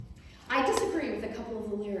couple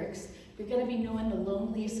of the lyrics. You're going to be knowing the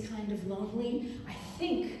loneliest kind of lonely. I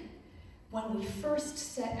think when we first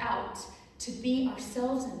set out to be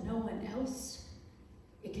ourselves and no one else,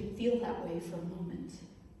 it can feel that way for a moment.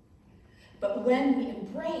 But when we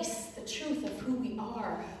embrace the truth of who we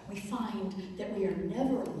are, we find that we are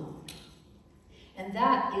never alone. And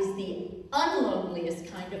that is the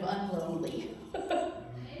unloneliest kind of unlonely.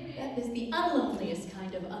 That is the unloneliest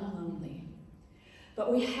kind of unlonely.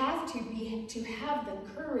 But we have to have the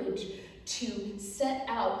courage to set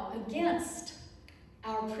out against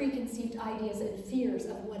our preconceived ideas and fears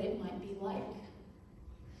of what it might be like.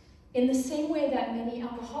 In the same way that many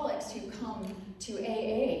alcoholics who come to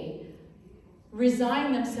AA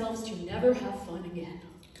resign themselves to never have fun again.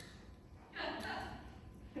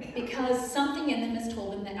 Because something in them has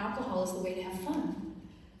told them that alcohol is the way to have fun.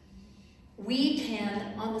 We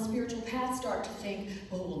can, on the spiritual path, start to think,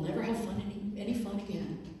 well, we'll never have any fun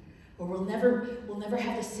again. Or we'll never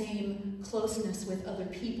have the same closeness with other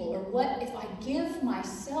people. Or what if I give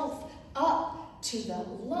myself up to the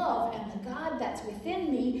love and the God that's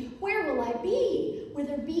within me, where will I be? Will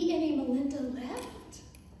there be any Melinda left?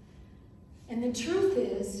 And the truth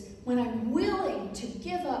is, when I'm willing to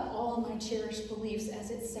give up all my cherished beliefs, as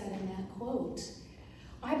it said in that quote,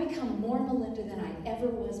 I become more Melinda than I ever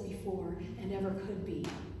was before and ever could be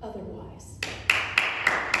otherwise.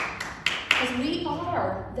 Because we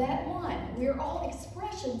are that one. We're all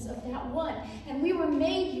expressions of that one. And we were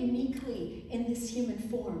made uniquely in this human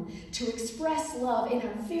form to express love in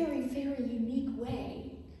our very, very unique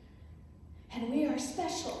way. And we are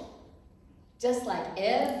special, just like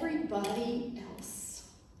everybody else.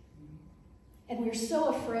 And we're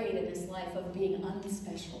so afraid in this life of being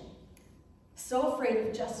unspecial. So afraid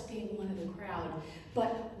of just being one of the crowd.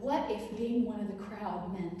 But what if being one of the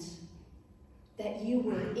crowd meant that you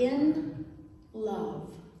were in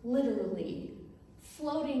love, literally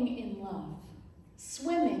floating in love,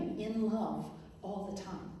 swimming in love all the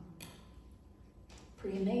time?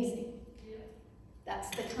 Pretty amazing. Yeah. That's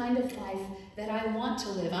the kind of life that I want to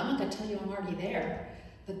live. I'm not going to tell you I'm already there,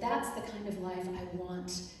 but that's the kind of life I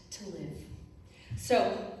want to live.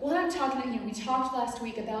 So what I'm talking about, we talked last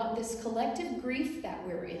week about this collective grief that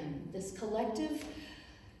we're in, this collective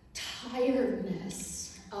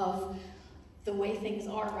tiredness of the way things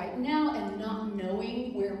are right now and not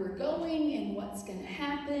knowing where we're going and what's going to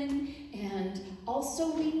happen. And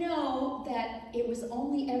also we know that it was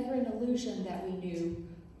only ever an illusion that we knew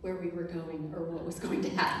where we were going or what was going to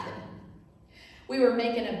happen. We were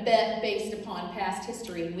making a bet based upon past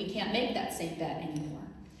history, and we can't make that same bet anymore.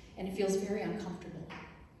 And it feels very uncomfortable.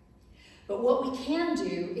 But what we can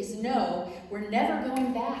do is know we're never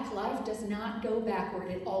going back. Life does not go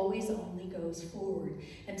backward. It always only goes forward.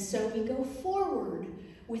 And so we go forward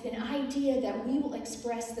with an idea that we will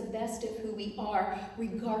express the best of who we are,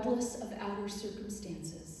 regardless of outer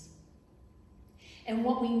circumstances. And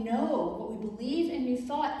what we know, what we believe in New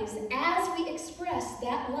Thought is as we express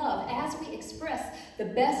that love, as we express the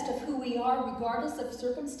best of who we are, regardless of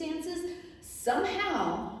circumstances,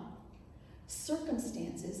 somehow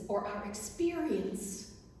circumstances or our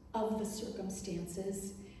experience of the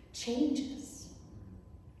circumstances changes.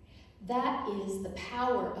 That is the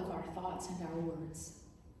power of our thoughts and our words.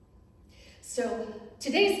 So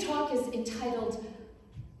today's talk is entitled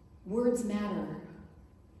Words Matter.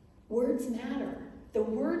 Words matter. The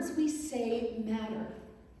words we say matter.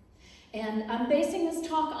 And I'm basing this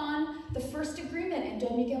talk on the first agreement in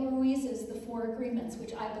Don Miguel Ruiz's The Four Agreements,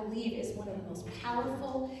 which I believe is one of the most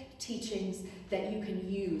powerful teachings that you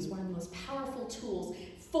can use, one of the most powerful tools.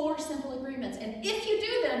 4 simple agreements. And if you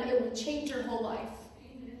do them, it will change your whole life.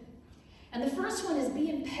 Amen. And the first one is be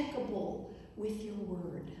impeccable with your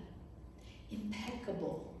word.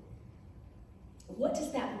 Impeccable. What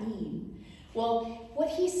does that mean? Well, what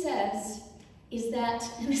he says is that,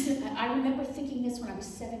 and I remember thinking this when I was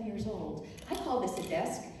 7 years old. I call this a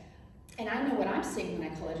desk, and I know what I'm seeing when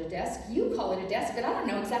I call it a desk. You call it a desk, but I don't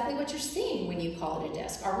know exactly what you're seeing when you call it a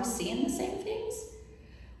desk. Are we seeing the same things?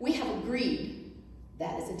 We have agreed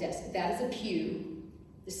that is a desk, that is a pew,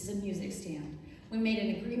 this is a music stand. We made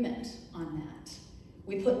an agreement on that.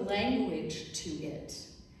 We put language to it.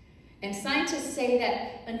 And scientists say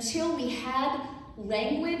that until we had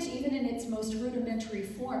language, even in its most rudimentary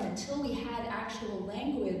form, until we had actual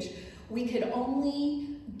language, we could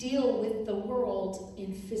only deal with the world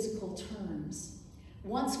in physical terms.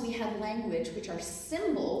 Once we had language, which are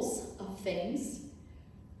symbols of things,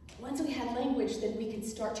 once we had language, then we could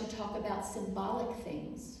start to talk about symbolic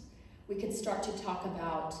things. We could start to talk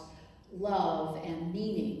about love and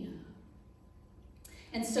meaning.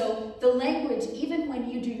 And so the language, even when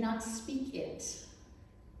you do not speak it,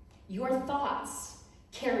 your thoughts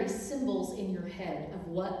carry symbols in your head of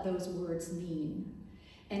what those words mean.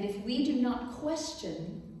 And if we do not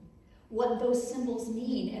question what those symbols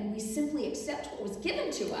mean, and we simply accept what was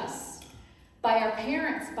given to us by our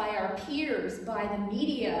parents, by our peers, by the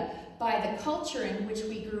media, by the culture in which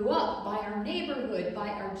we grew up, by our neighborhood, by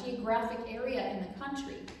our geographic area in the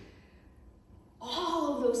country,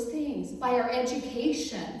 all of those things, by our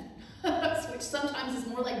education, which sometimes is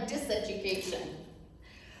more like diseducation.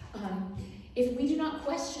 If we do not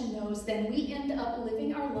question those, then we end up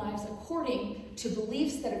living our lives according to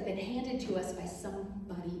beliefs that have been handed to us by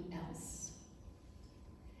somebody else.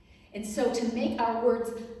 And so to make our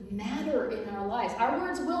words matter in our lives, our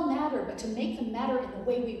words will matter, but to make them matter in the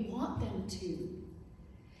way we want them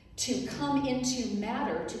to come into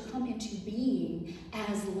matter, to come into being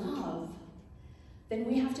as love, then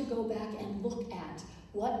we have to go back and look at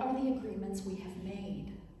what are the agreements we have made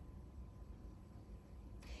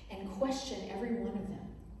and question every one of them.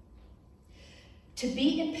 To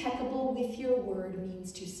be impeccable with your word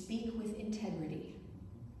means to speak with integrity.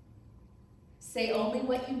 Say only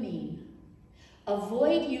what you mean.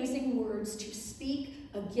 Avoid using words to speak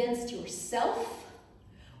against yourself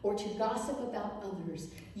or to gossip about others.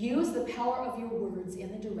 Use the power of your words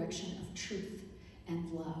in the direction of truth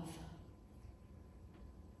and love.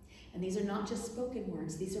 And these are not just spoken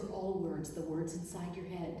words, these are all words, the words inside your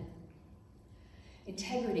head.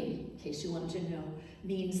 Integrity, in case you wanted to know,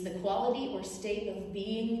 means the quality or state of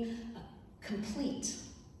being complete,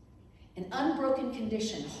 an unbroken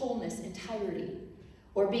condition, wholeness, entirety,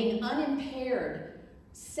 or being unimpaired,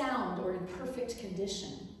 sound, or in perfect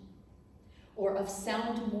condition, or of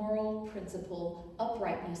sound moral principle,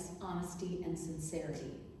 uprightness, honesty, and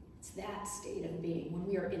sincerity. It's that state of being when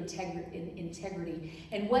we are in integrity.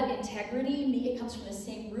 And what integrity means, it comes from the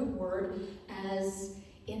same root word as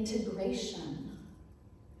integration.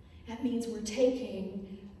 That means we're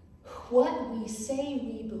taking what we say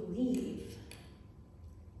we believe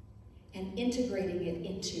and integrating it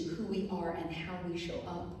into who we are and how we show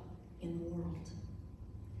up in the world.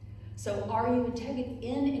 So are you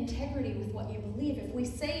in integrity with what you believe? If we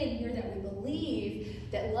say in here that we believe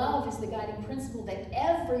that love is the guiding principle, that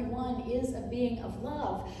everyone is a being of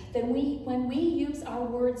love, then when we use our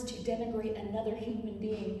words to denigrate another human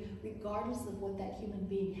being, regardless of what that human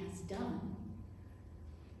being has done,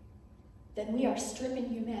 then we are stripping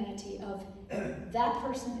humanity of that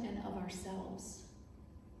person and of ourselves.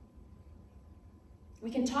 We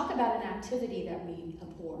can talk about an activity that we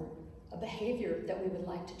abhor, a behavior that we would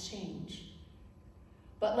like to change.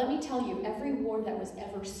 But let me tell you, every war that was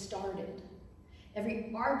ever started,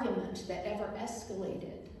 every argument that ever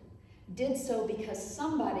escalated, did so because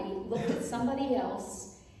somebody looked at somebody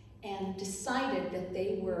else and decided that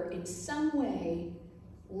they were in some way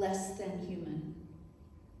less than human.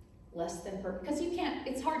 Less than perfect. Because you can't,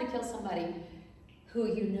 it's hard to kill somebody who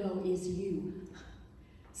you know is you.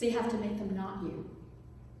 So you have to make them not you.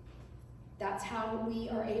 That's how we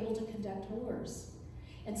are able to conduct wars.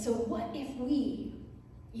 And so what if we,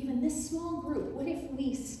 even this small group, what if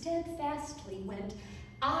we steadfastly went,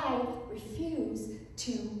 I refuse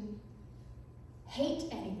to hate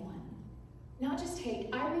anyone. Not just hate,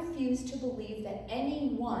 I refuse to believe that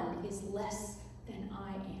anyone is less than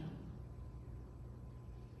I am.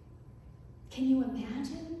 Can you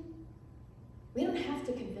imagine? We don't have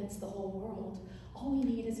to convince the whole world. All we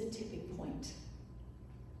need is a tipping point.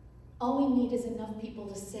 All we need is enough people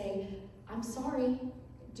to say, I'm sorry,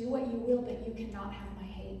 do what you will, but you cannot have my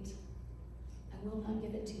hate. I will not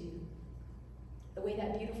give it to you. The way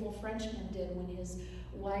that beautiful Frenchman did when his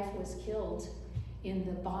wife was killed in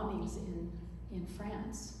the bombings in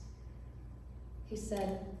France. He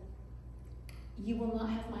said, you will not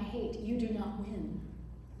have my hate. You do not win.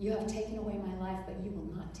 You have taken away my life, but you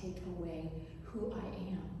will not take away who I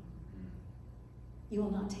am. You will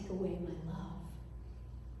not take away my love.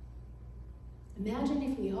 Imagine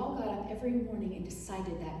if we all got up every morning and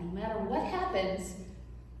decided that no matter what happens,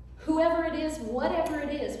 whoever it is,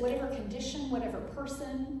 whatever condition, whatever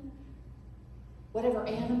person, whatever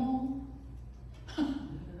animal,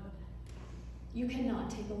 you cannot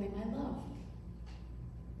take away my love.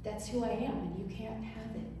 That's who I am, and you can't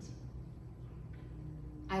have it.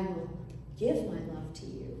 I will give my love to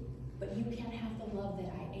you, but you can't have the love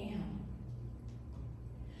that I am.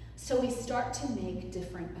 So we start to make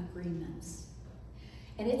different agreements.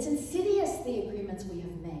 And it's insidious, the agreements we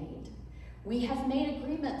have made. We have made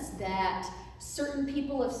agreements that certain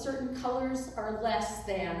people of certain colors are less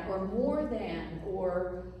than, or more than,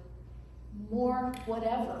 or more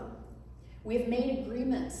whatever. We have made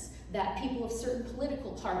agreements that people of certain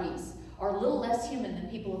political parties are a little less human than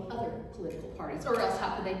people of other political parties, or else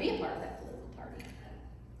how could they be a part of that political party?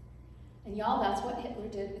 And y'all, that's what Hitler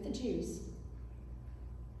did with the Jews.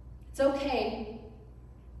 It's okay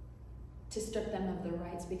to strip them of their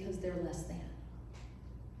rights because they're less than.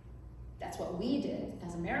 That's what we did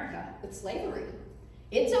as America with slavery.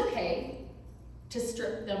 It's okay to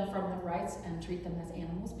strip them from their rights and treat them as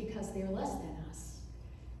animals because they're less than us.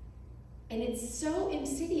 And it's so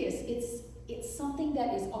insidious. It's something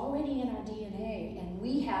that is already in our DNA, and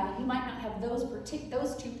we have, and you might not have those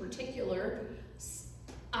two particular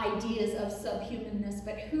ideas of subhumanness,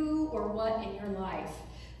 but who or what in your life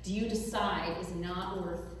do you decide is not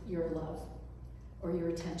worth your love or your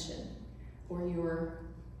attention or your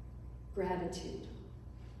gratitude?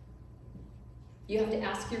 You have to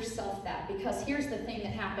ask yourself that, because here's the thing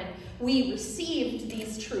that happened. We received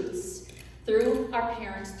these truths through our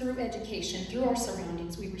parents, through education, through our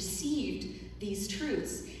surroundings. We received these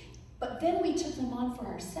truths, but then we took them on for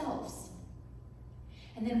ourselves.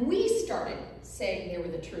 And then we started saying they were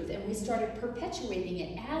the truth, and we started perpetuating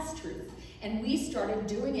it as truth, and we started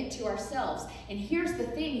doing it to ourselves. And here's the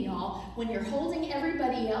thing, y'all, when you're holding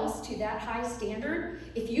everybody else to that high standard,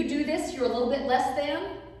 if you do this, you're a little bit less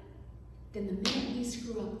than, then the minute we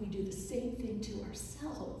screw up, we do the same thing to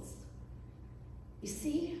ourselves. You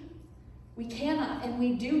see? We cannot and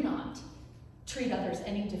we do not treat others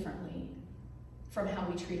any differently from how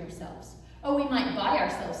we treat ourselves. Oh, we might buy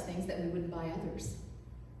ourselves things that we wouldn't buy others.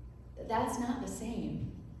 But that's not the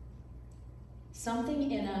same.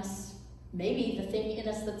 Something in us, maybe the thing in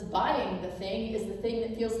us that's buying the thing is the thing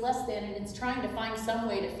that feels less than, and it's trying to find some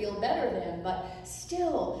way to feel better than, but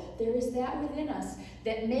still, there is that within us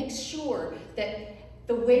that makes sure that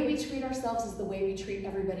the way we treat ourselves is the way we treat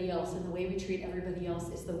everybody else, and the way we treat everybody else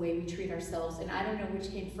is the way we treat ourselves. And I don't know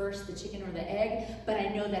which came first, the chicken or the egg, but I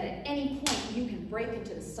know that at any point you can break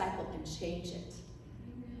into the cycle and change it.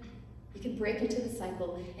 You can break into the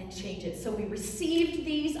cycle and change it. So we received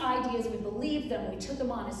these ideas, we believed them, we took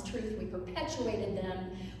them on as truth, we perpetuated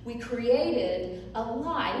them, we created a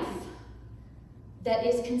life that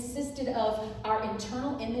is consisted of our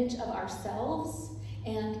internal image of ourselves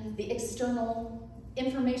and the external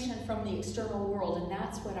information from the external world, and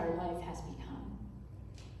that's what our life has become.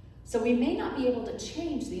 So we may not be able to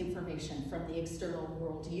change the information from the external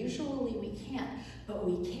world. Usually we can't, but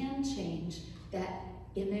we can change that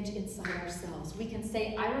image inside ourselves. We can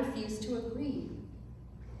say, I refuse to agree.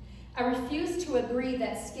 I refuse to agree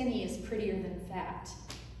that skinny is prettier than fat.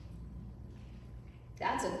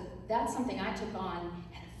 That's something I took on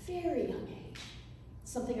at a very young age.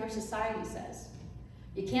 Something our society says.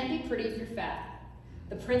 You can't be pretty if you're fat.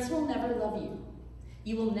 The prince will never love you.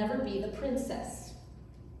 You will never be the princess.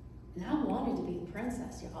 And I wanted to be the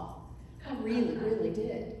princess, y'all. I really, really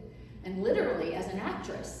did. And literally, as an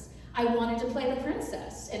actress, I wanted to play the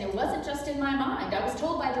princess. And it wasn't just in my mind. I was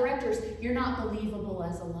told by directors, you're not believable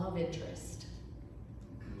as a love interest.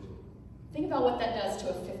 Think about what that does to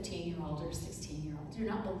a 15-year-old or a 16-year-old. You're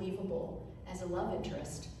not believable as a love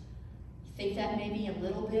interest. Think that may be a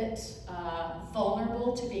little bit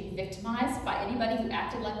vulnerable to being victimized by anybody who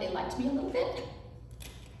acted like they liked me a little bit?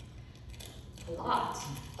 A lot.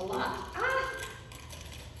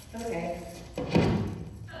 Okay.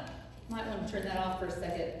 Might want to turn that off for a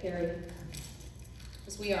second, Perry,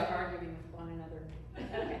 because we are arguing with one another.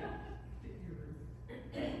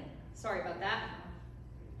 Okay. Sorry about that.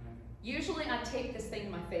 Usually I tape this thing to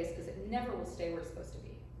my face because it never will stay where it's supposed to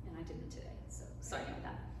be, and I didn't today, so sorry about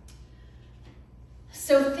that.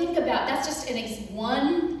 So think about, that's just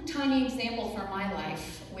one tiny example from my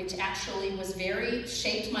life, which actually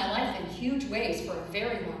shaped my life in huge ways for a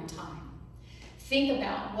very long time. Think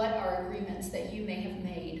about what are agreements that you may have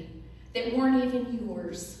made that weren't even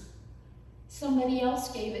yours. Somebody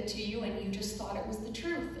else gave it to you and you just thought it was the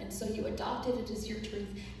truth. And so you adopted it as your truth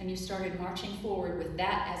and you started marching forward with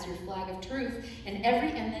that as your flag of truth. And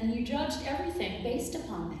then you judged everything based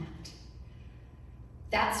upon that.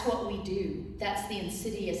 That's what we do. That's the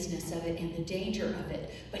insidiousness of it and the danger of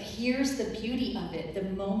it. But here's the beauty of it. The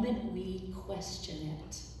moment we question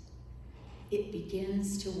it, it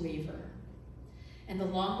begins to waver. And the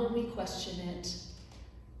longer we question it,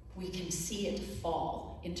 we can see it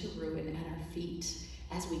fall into ruin at our feet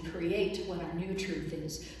as we create what our new truth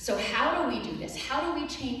is. So how do we do this? How do we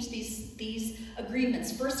change these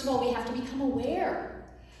agreements? First of all, we have to become aware.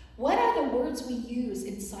 What are the words we use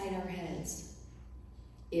inside our heads?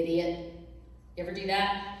 Idiot. You ever do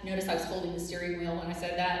that? Notice I was holding the steering wheel when I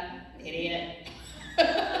said that? Idiot.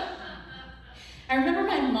 I remember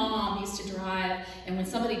my mom used to drive, and when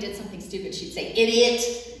somebody did something stupid, she'd say, idiot.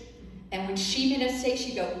 And when she made a mistake,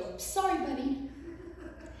 she'd go, oops, sorry, buddy.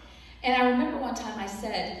 And I remember one time I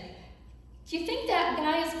said, do you think that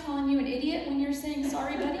guy is calling you an idiot when you're saying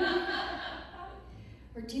sorry, buddy?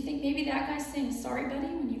 Or do you think maybe that guy's saying sorry, buddy,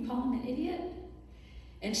 when you call him an idiot?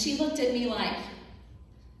 And she looked at me like,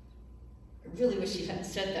 I really wish she hadn't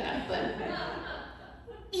said that, but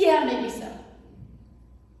yeah, maybe so.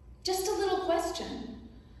 Just a little question.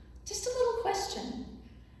 Just a little question.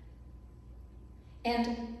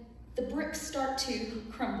 And the bricks start to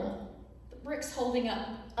crumble. The bricks holding up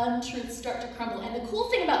untruths start to crumble. And the cool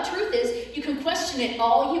thing about truth is you can question it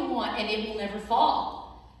all you want and it will never fall.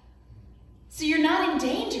 So you're not in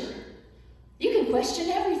danger. You can question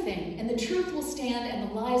everything, and the truth will stand and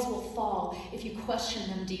the lies will fall if you question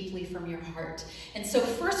them deeply from your heart. And so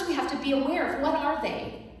first we have to be aware of what are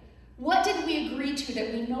they? What did we agree to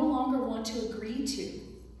that we no longer want to agree to?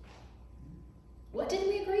 What did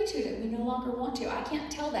we agree to that we no longer want to? I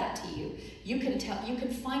can't tell that to you. You can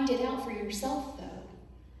find it out for yourself, though.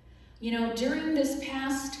 You know, during this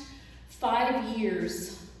past 5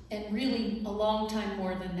 years, and really a long time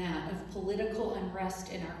more than that, of political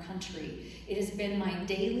unrest in our country, it has been my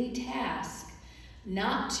daily task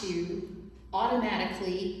not to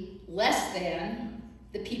automatically less than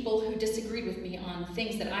the people who disagreed with me on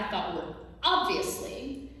things that I thought were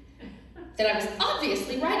that I was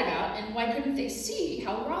obviously right about, and why couldn't they see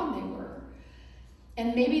how wrong they were?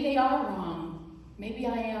 And maybe they are wrong. Maybe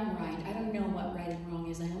I am right. I don't know what right and wrong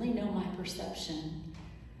is. I only know my perception.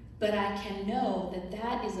 But I can know that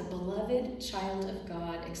that is a beloved child of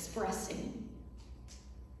God expressing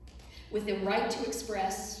with the right to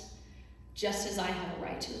express just as I have a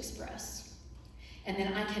right to express. And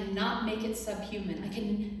then I cannot make it subhuman. I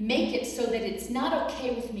can make it so that it's not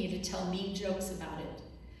okay with me to tell mean jokes about it.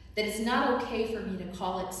 That it's not okay for me to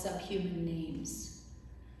call it subhuman names.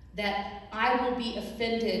 That I will be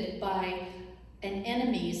offended by an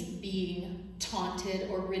enemy's being taunted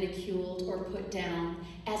or ridiculed or put down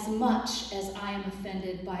as much as I am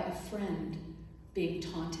offended by a friend being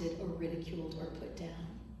taunted or ridiculed or put down.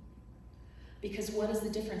 Because what is the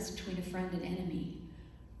difference between a friend and enemy?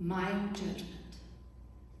 My own judgment.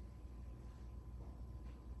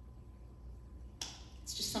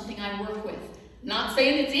 It's just something I work with. Not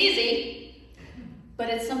saying it's easy, but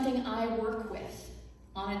it's something I work with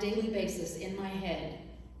on a daily basis in my head.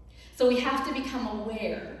 So we have to become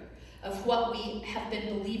aware of what we have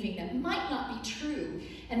been believing that might not be true.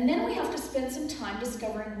 And then we have to spend some time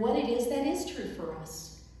discovering what it is that is true for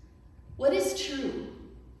us. What is true?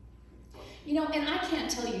 You know, and I can't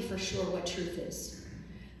tell you for sure what truth is,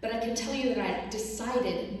 but I can tell you that I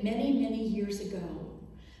decided many, many years ago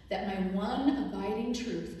that my one abiding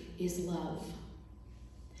truth is love.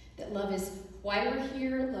 That love is why we're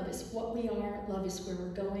here, love is what we are, love is where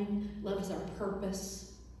we're going, love is our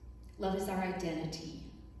purpose, love is our identity.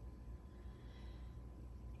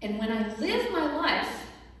 And when I live my life,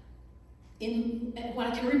 when I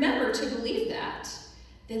can remember to believe that,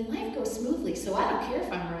 then life goes smoothly. So I don't care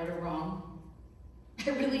if I'm right or wrong. I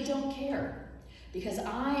really don't care. Because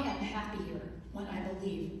I am happier when I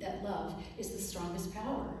believe that love is the strongest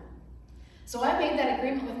power. So I made that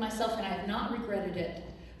agreement with myself, and I have not regretted it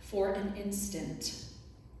for an instant.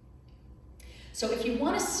 So if you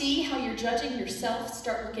want to see how you're judging yourself,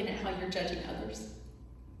 start looking at how you're judging others.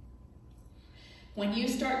 When you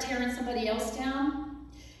start tearing somebody else down,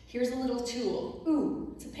 here's a little tool.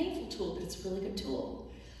 Ooh, it's a painful tool, but it's a really good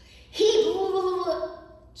tool. He, blah, blah, blah, blah,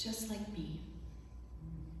 just like me.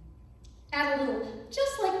 Add a little,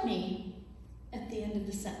 just like me, at the end of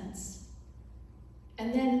the sentence.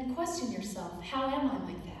 And then question yourself, how am I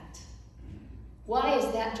like that? Why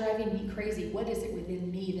is that driving me crazy? What is it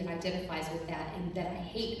within me that identifies with that and that I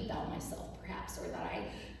hate about myself, perhaps, or that I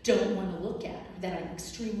don't want to look at, or that I'm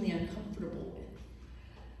extremely uncomfortable with?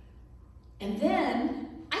 And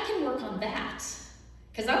then I can work on that,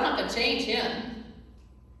 because I'm not going to change him,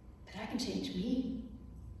 but I can change me.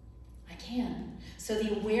 I can. So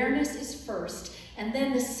the awareness is first, and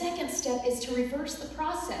then the second step is to reverse the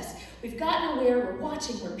process. We've gotten aware, we're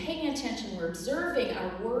watching, we're paying attention, we're observing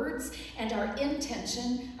our words and our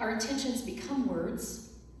intention. Our intentions become words.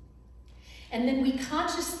 And then we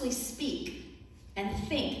consciously speak and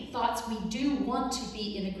think thoughts we do want to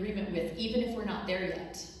be in agreement with, even if we're not there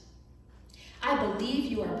yet. I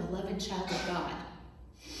believe you are a beloved child of God.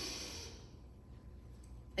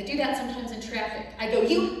 I do that sometimes in traffic. I go,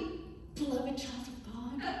 you beloved child of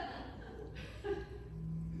God.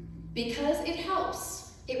 Because it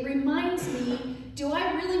helps. It reminds me, do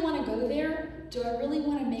I really want to go there? Do I really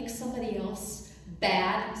want to make somebody else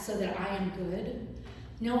bad so that I am good?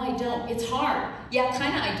 No, I don't. It's hard. Yeah,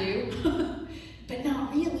 kind of I do. But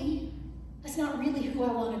not really. That's not really who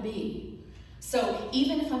I want to be. So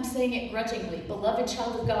even if I'm saying it grudgingly, beloved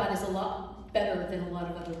child of God is a lot better than a lot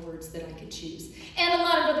of other words that I could choose. And a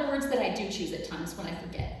lot of other words that I do choose at times when I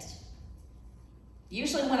forget.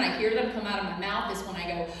 Usually when I hear them come out of my mouth is when I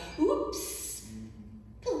go, oops,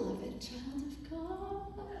 beloved child of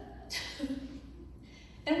God.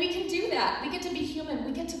 And we can do that. We get to be human.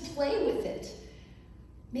 We get to play with it.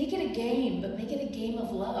 Make it a game, but make it a game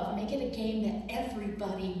of love. Make it a game that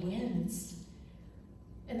everybody wins.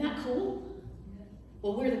 Isn't that cool?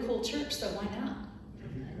 Well, we're the cool church, so why not?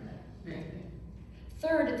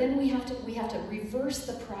 Third, then we have to reverse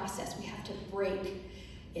the process. We have to break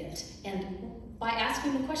it. And by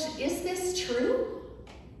asking the question, is this true?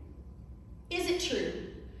 Is it true?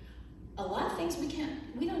 A lot of things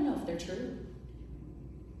we don't know if they're true.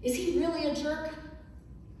 Is he really a jerk?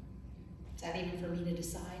 Is that even for me to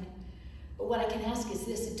decide? But what I can ask is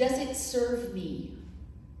this: does it serve me?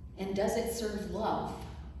 And does it serve love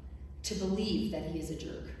to believe that he is a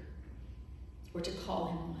jerk? Or to call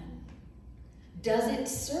him one? Does it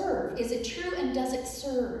serve? Is it true, and does it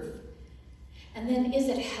serve? And then is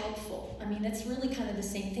it helpful? I mean, it's really kind of the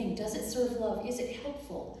same thing. Does it serve love? Is it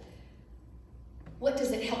helpful? What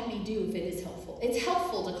does it help me do if it is helpful? It's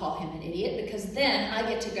helpful to call him an idiot, because then I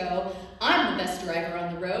get to go, I'm the best driver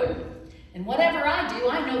on the road, and whatever I do,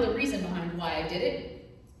 I know the reason behind why I did it,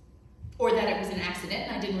 or that it was an accident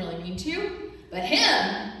and I didn't really mean to, but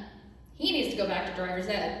him, he needs to go back to driver's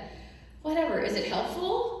ed. Whatever. Is it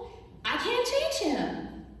helpful? I can't change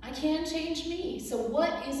him. I can change me. So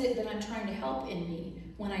what is it that I'm trying to help in me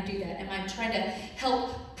when I do that? Am I trying to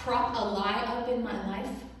help prop a lie up in my life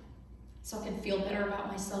so I can feel better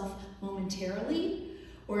about myself momentarily?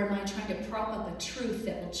 Or am I trying to prop up a truth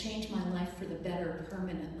that will change my life for the better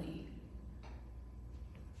permanently?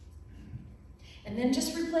 And then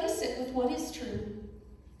just replace it with what is true.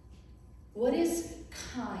 What is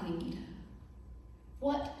kind?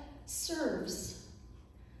 What serves?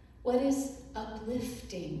 What is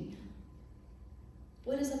uplifting?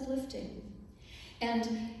 What is uplifting? And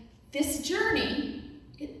this journey,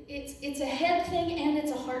 it's a head thing and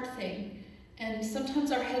it's a heart thing. And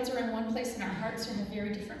sometimes our heads are in one place and our hearts are in a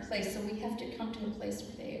very different place. So we have to come to a place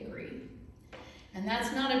where they agree. And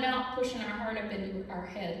that's not about pushing our heart up into our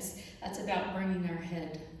heads. That's about bringing our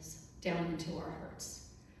heads down into our hearts.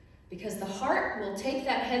 Because the heart will take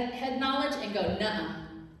that head knowledge and go, nuh-uh,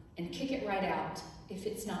 and kick it right out if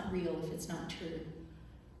it's not real, if it's not true.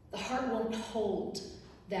 The heart won't hold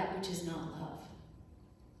that which is not love.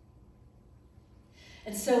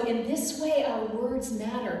 And so in this way, our words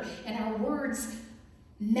matter, and our words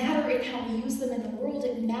matter in how we use them in the world.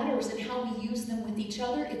 It matters in how we use them with each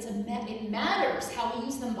other. It matters how we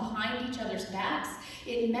use them behind each other's backs.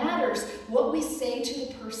 It matters what we say to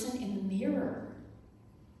the person in the mirror.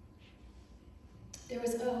 There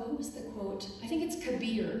was, who was the quote? I think it's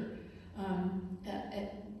Kabir,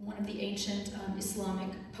 one of the ancient Islamic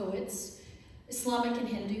poets. Islamic and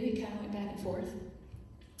Hindu, he kind of went back and forth.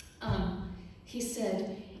 He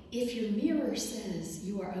said, if your mirror says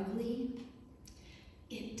you are ugly,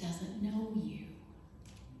 it doesn't know you.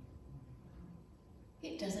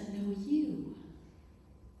 It doesn't know you.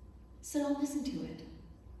 So don't listen to it.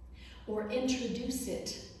 Or introduce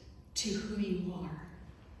it to who you are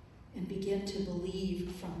and begin to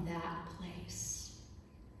believe from that place.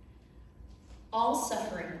 All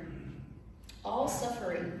suffering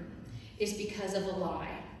is because of a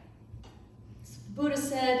lie. Buddha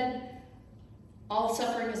said, all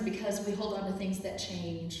suffering is because we hold on to things that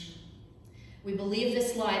change. We believe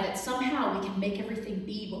this lie that somehow we can make everything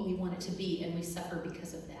be what we want it to be, and we suffer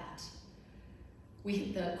because of that.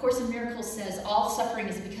 The Course in Miracles says all suffering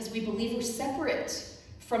is because we believe we're separate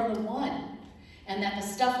from the one, and that the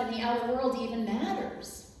stuff in the outer world even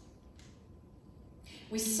matters.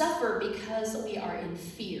 We suffer because we are in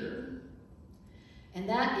fear, and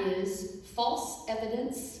that is false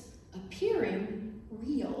evidence appearing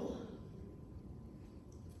real.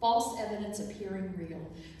 False evidence appearing real.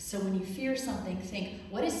 So when you fear something, think,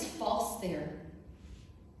 what is false there?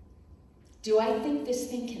 Do I think this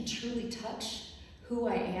thing can truly touch who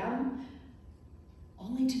I am?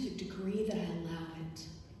 Only to the degree that I allow it,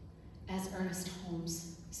 as Ernest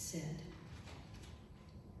Holmes said.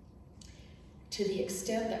 To the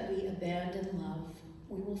extent that we abandon love,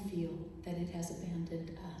 we will feel that it has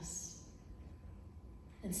abandoned us.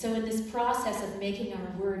 And so in this process of making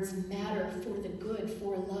our words matter for the good,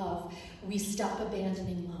 for love, we stop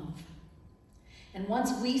abandoning love. And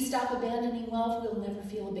once we stop abandoning love, we'll never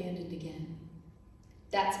feel abandoned again.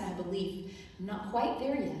 That's my belief. I'm not quite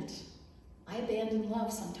there yet. I abandon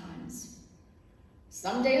love sometimes.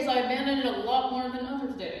 Some days I abandon it a lot more than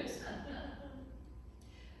other days.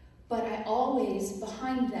 But I always,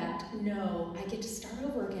 behind that, know I get to start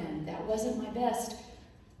over again. That wasn't my best.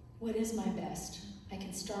 What is my best? I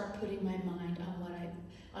can start putting my mind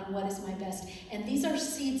on what is my best. And these are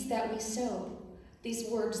seeds that we sow. These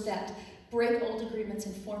words that break old agreements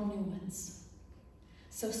and form new ones.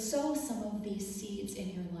 So sow some of these seeds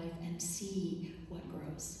in your life and see what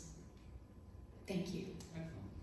grows. Thank you. Excellent.